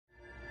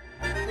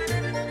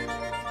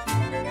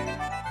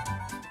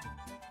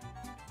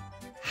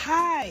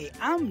Hi,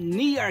 I'm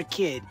New York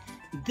Kid.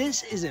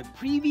 This is a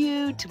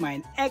preview to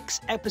my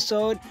next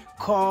episode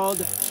called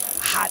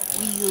Hot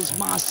Wheels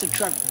Monster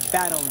Truck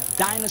Battle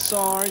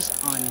Dinosaurs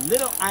on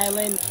Little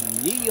Island,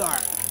 New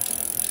York.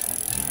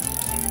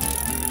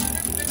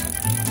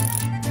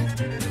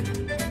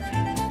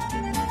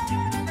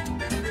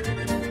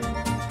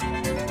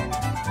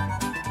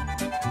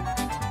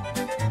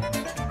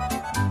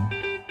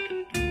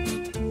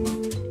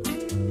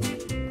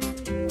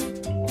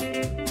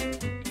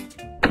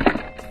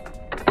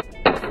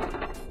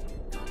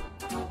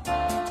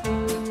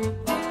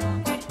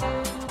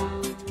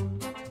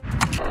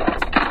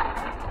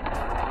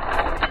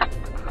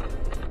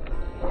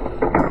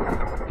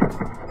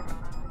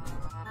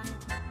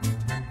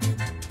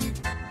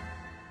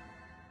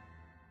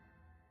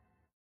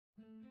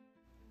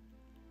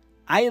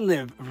 I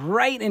live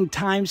right in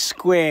Times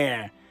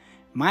Square.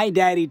 My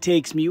daddy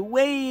takes me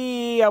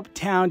way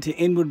uptown to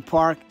Inwood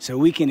Park so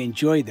we can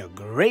enjoy the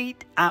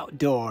great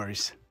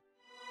outdoors.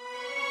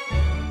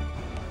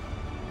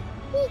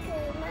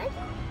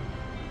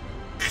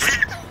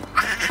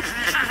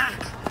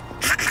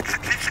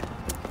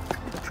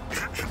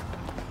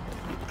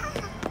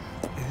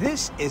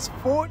 This is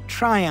Fort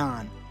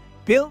Tryon,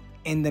 built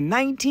in the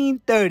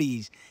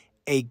 1930s,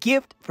 a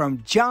gift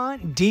from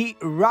John D.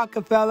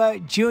 Rockefeller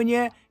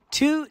Jr.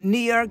 to New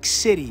York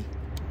City.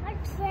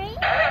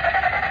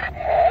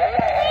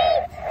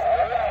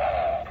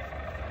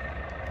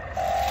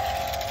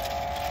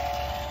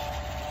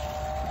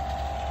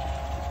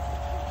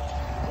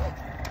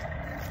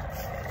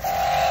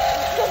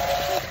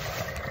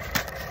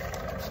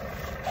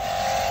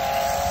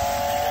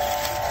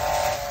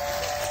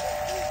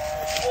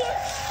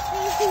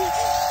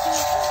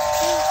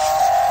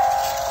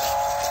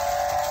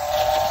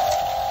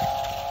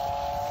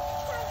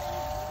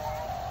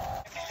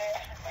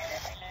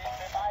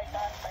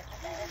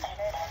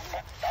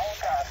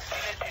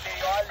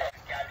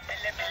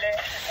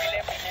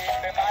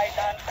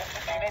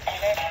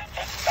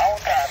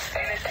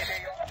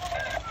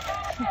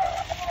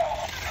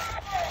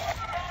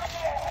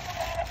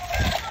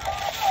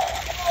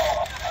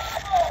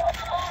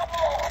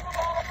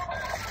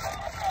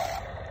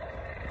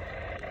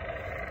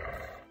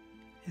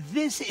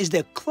 This is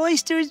the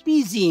Cloisters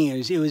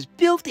Museum. It was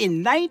built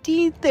in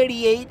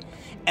 1938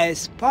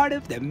 as part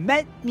of the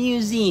Met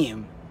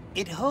Museum.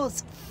 It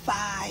holds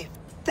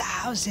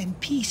 5,000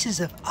 pieces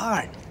of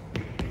art.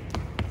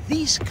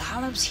 These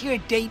columns here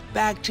date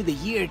back to the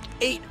year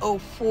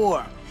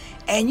 804.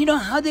 And you know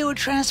how they were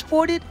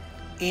transported?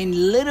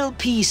 In little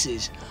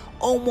pieces.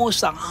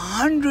 Almost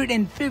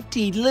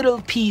 150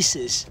 little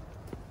pieces.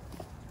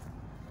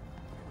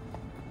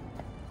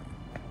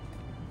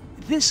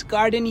 This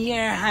garden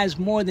here has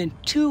more than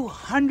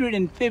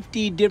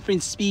 250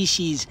 different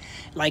species,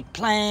 like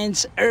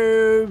plants,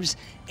 herbs,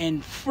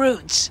 and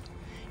fruits.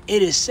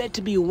 It is said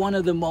to be one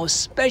of the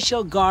most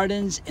special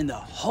gardens in the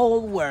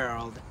whole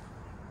world.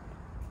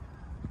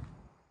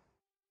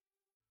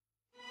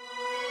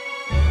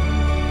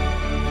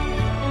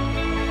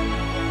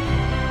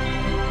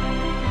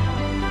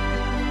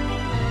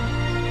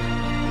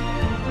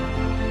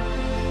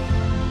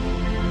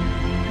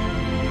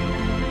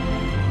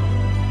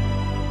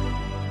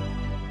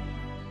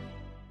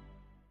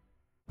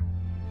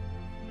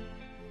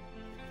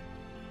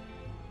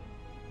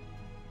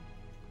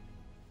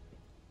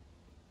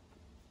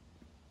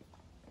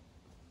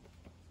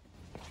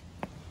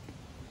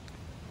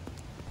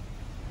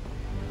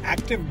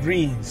 Active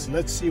greens.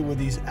 Let's see what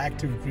these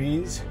active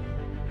greens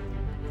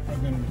are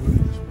going to do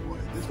to this boy.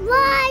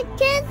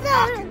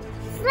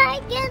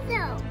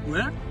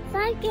 Where?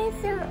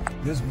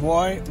 This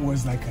boy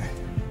was like a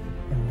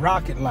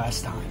rocket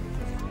last time.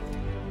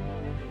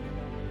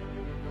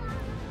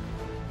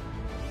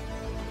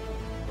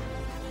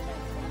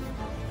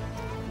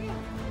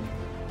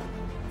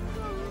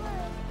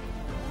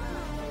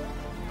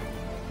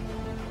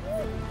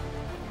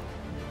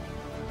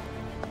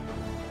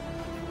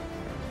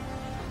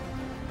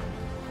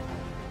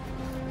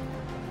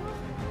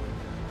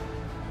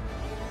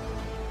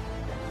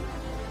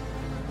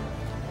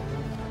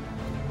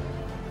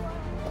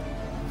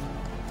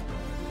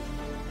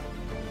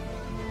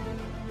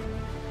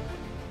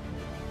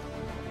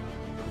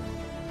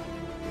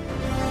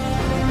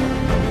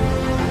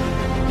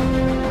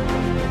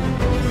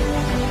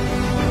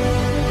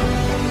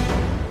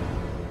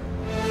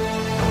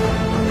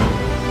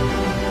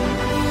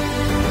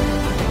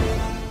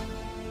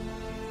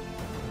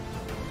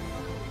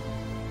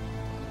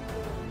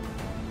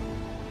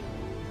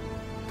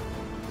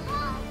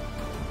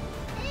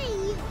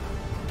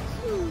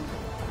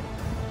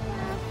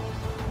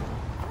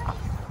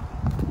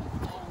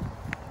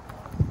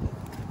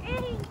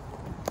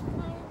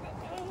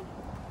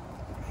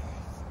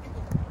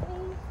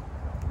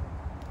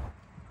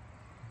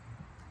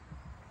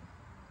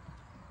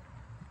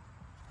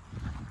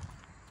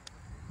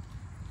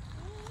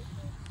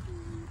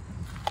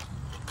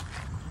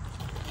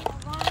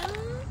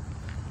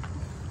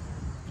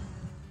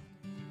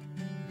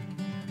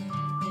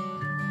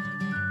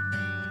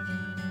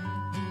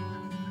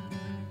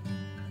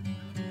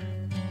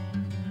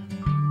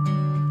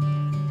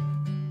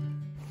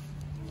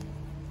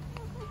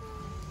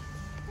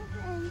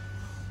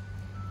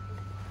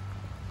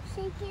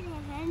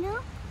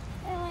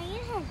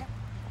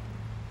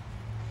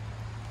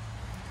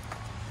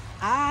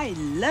 I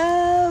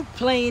love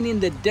playing in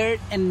the dirt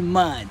and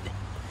mud.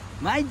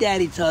 My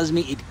daddy tells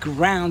me it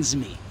grounds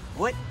me,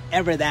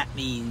 whatever that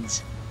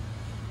means.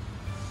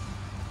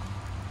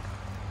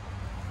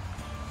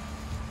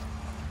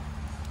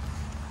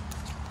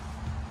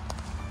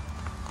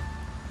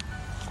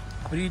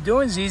 What are you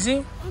doing,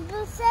 Zizi? I'm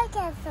building a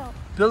sandcastle.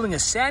 Building a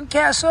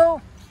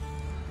sandcastle?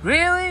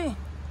 Really?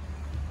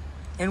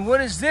 And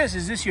what is this?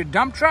 Is this your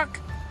dump truck?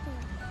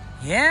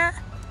 Yeah?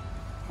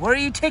 Where are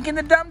you taking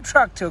the dump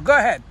truck to? Go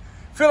ahead.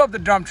 Fill up the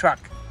dump truck.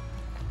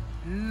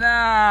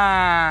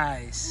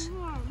 Nice.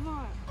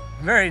 More.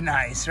 Very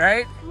nice,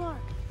 right?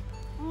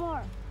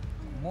 More.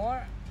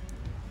 More?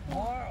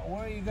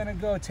 Where are you gonna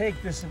go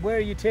take this? Where are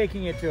you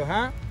taking it to,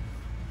 huh?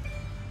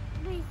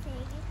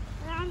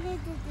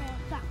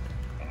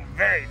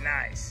 Very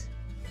nice.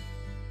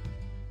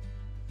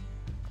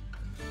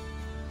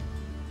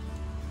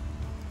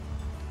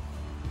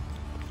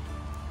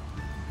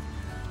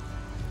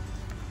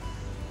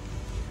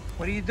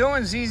 What are you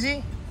doing,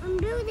 Zizi? I'm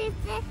building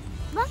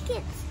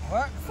buckets.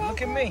 What?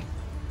 Look at me.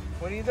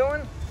 What are you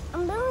doing?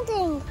 I'm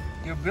building.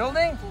 You're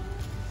building?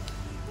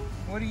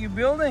 What are you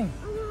building?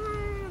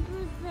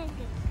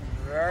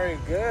 Very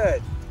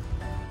good.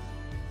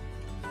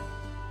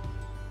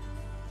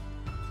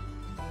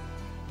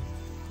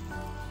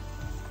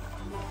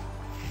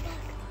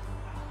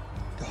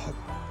 Dog.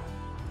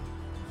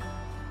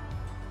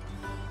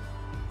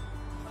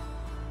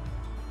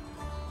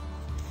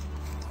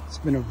 It's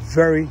been a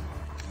very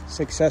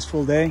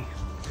successful day.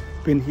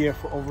 Been here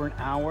for over an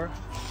hour.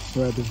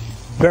 We're at the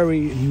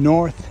very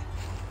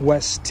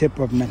northwest tip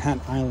of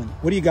Manhattan Island.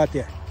 What do you got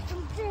there?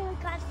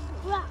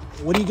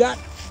 What do you got?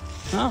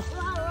 Huh?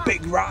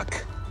 Big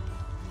rock.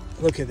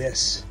 Look at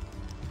this.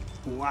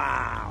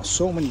 Wow,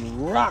 so many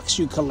rocks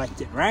you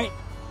collected, right?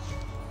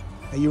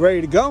 Are you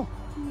ready to go?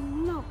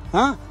 No.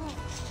 Huh?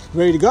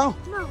 Ready to go?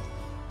 No.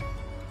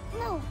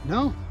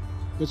 No?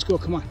 Let's go,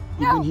 come on.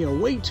 You've been here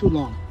way too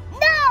long.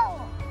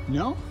 No.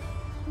 No?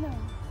 No.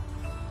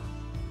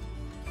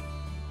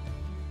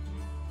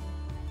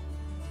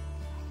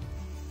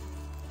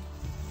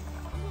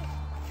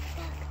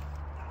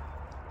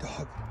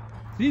 Dog.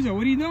 Zizzo,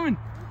 what are you doing?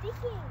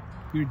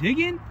 You're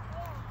digging?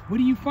 What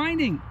are you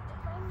finding?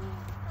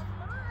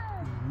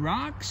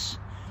 Rocks?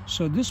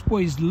 So this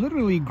boy is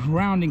literally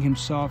grounding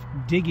himself,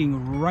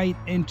 digging right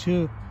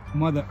into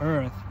Mother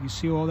Earth. You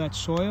see all that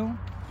soil?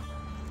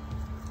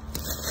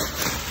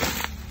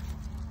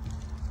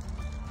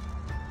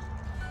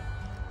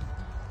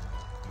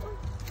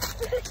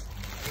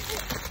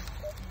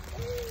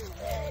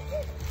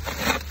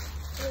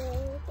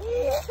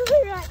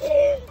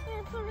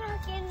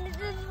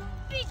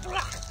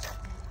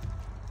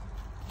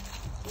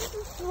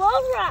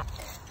 Small rock.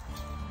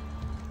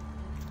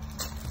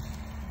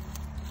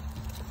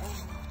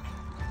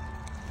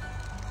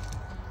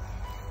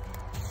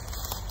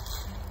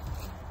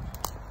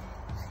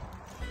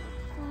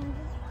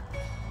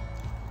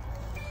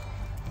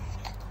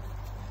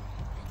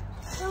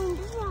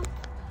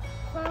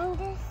 Found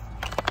this.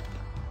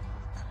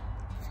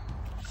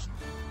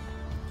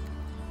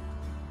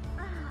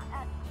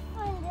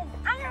 Found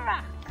another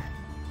rock.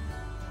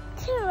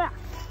 2 rocks.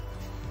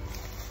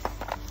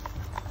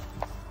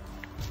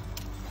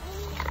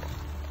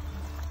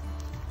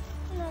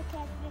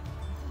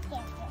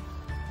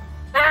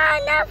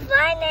 Not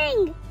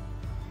finding.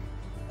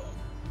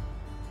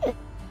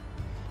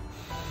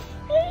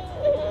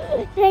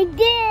 Right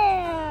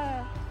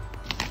there.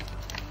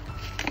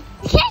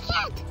 Catch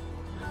it!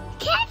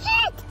 Catch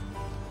it!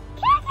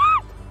 Catch it!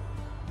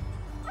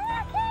 I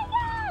can't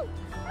get it!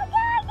 I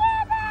can't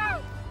get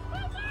it! I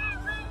can't get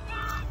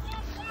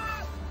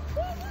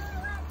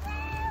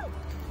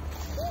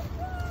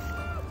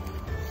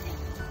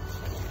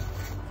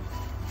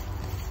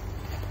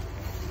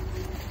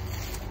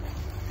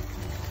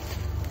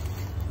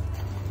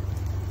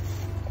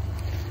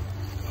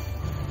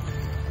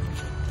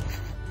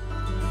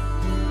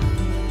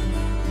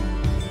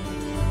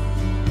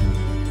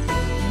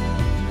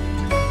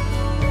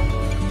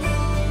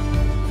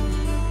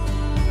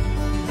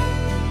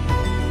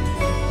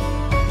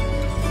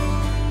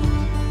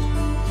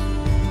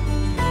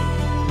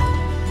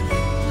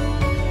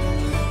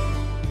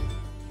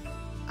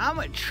I'm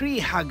a tree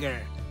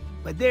hugger,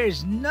 but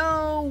there's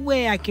no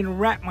way I can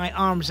wrap my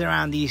arms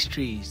around these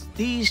trees.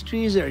 These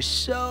trees are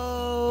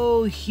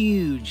so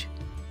huge.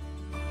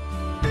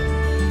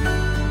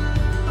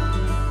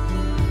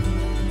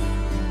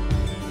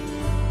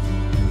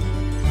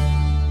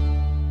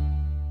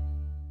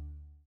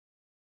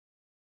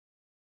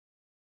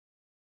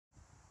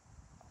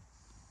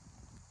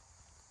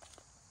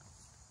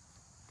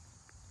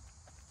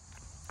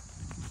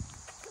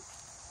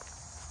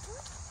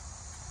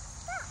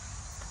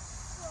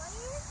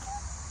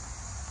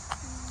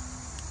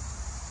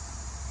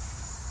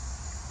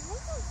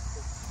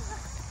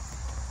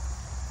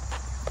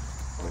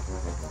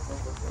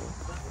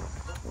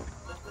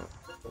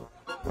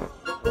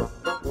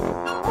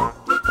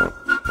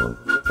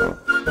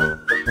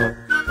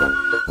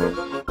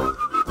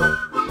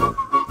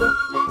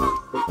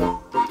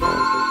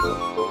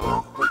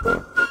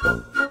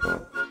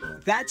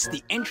 That's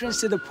the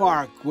entrance to the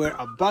park where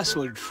a bus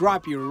will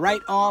drop you right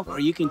off, or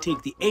you can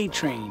take the A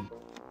train.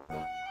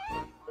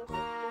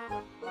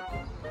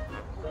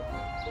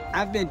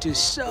 I've been to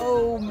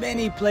so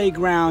many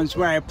playgrounds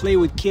where I play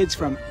with kids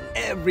from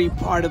every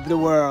part of the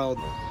world.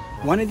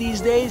 One of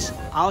these days,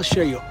 I'll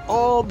show you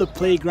all the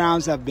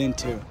playgrounds I've been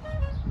to.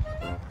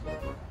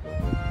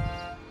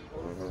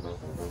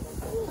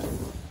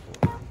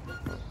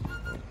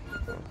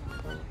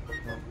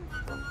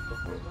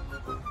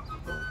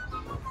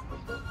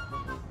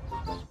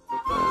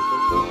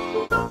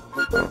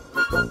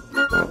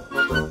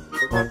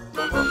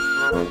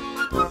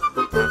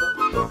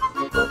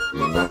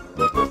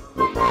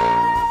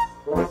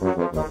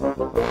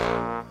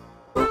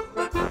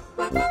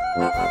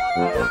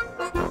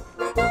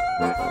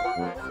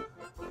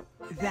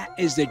 That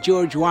is the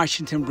George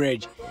Washington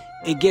Bridge.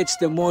 It gets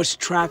the most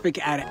traffic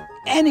out of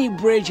any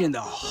bridge in the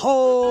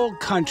whole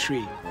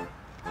country.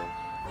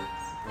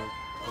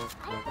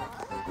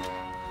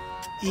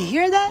 You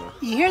hear that?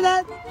 You hear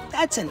that?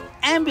 That's an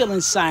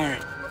ambulance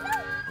siren.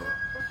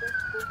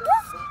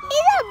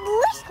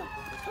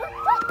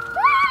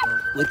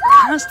 With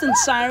constant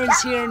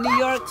sirens here in New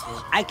York,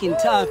 I can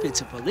tell if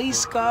it's a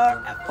police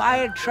car, a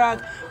fire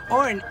truck,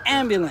 or an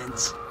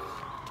ambulance.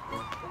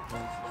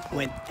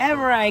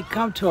 Whenever I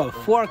come to a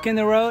fork in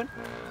the road,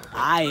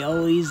 I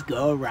always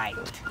go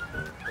right.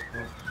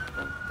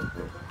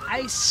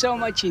 I so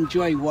much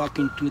enjoy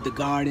walking through the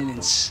garden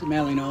and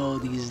smelling all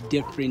these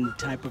different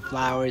type of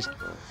flowers.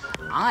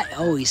 I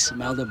always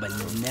smell them but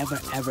never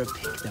ever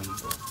pick them.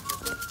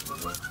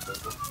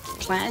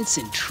 Plants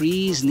and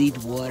trees need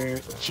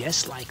water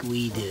just like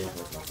we do.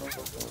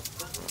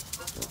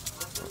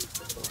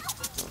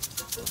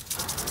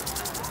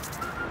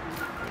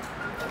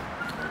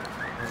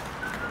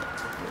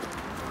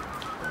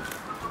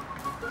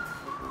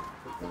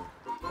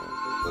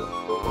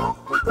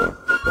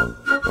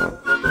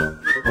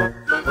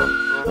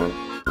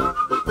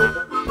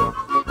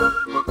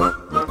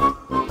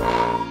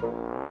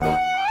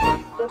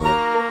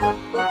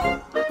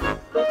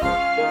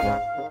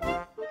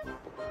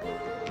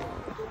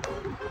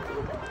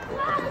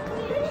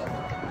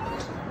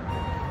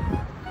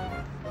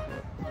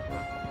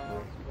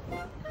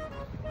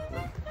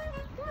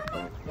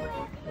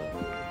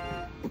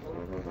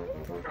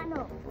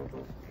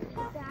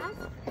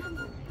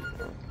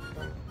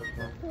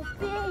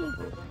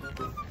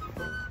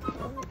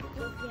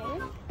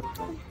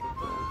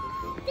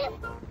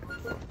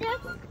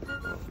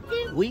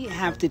 We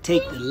have to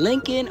take the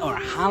Lincoln or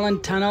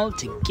Holland Tunnel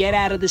to get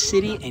out of the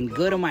city and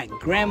go to my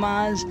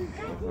grandma's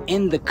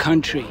in the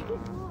country.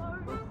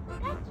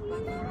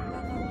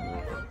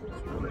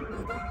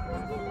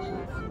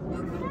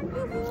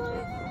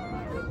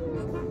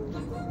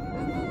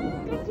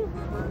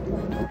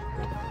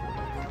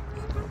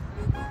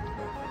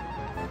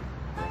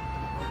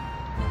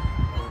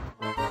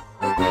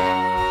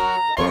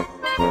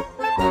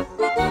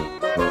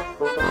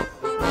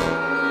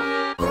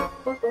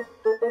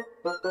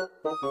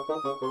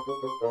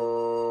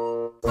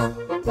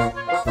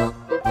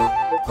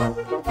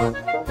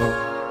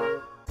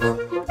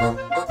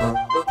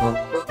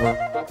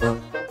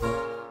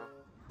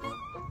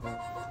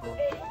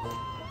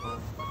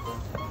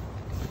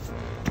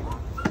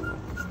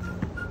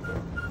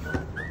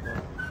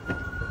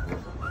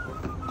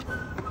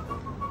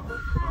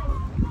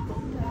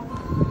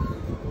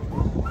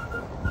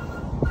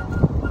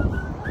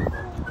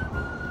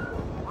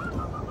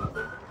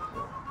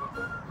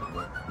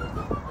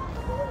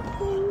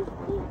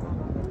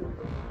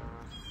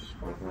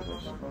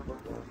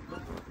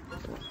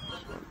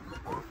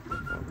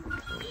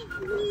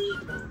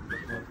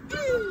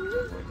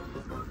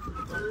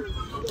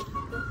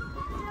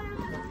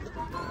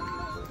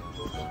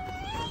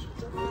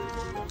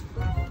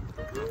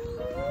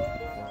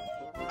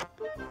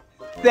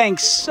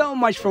 Thanks so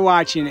much for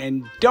watching,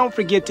 and don't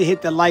forget to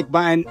hit the like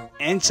button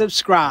and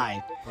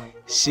subscribe.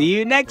 See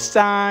you next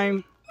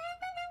time.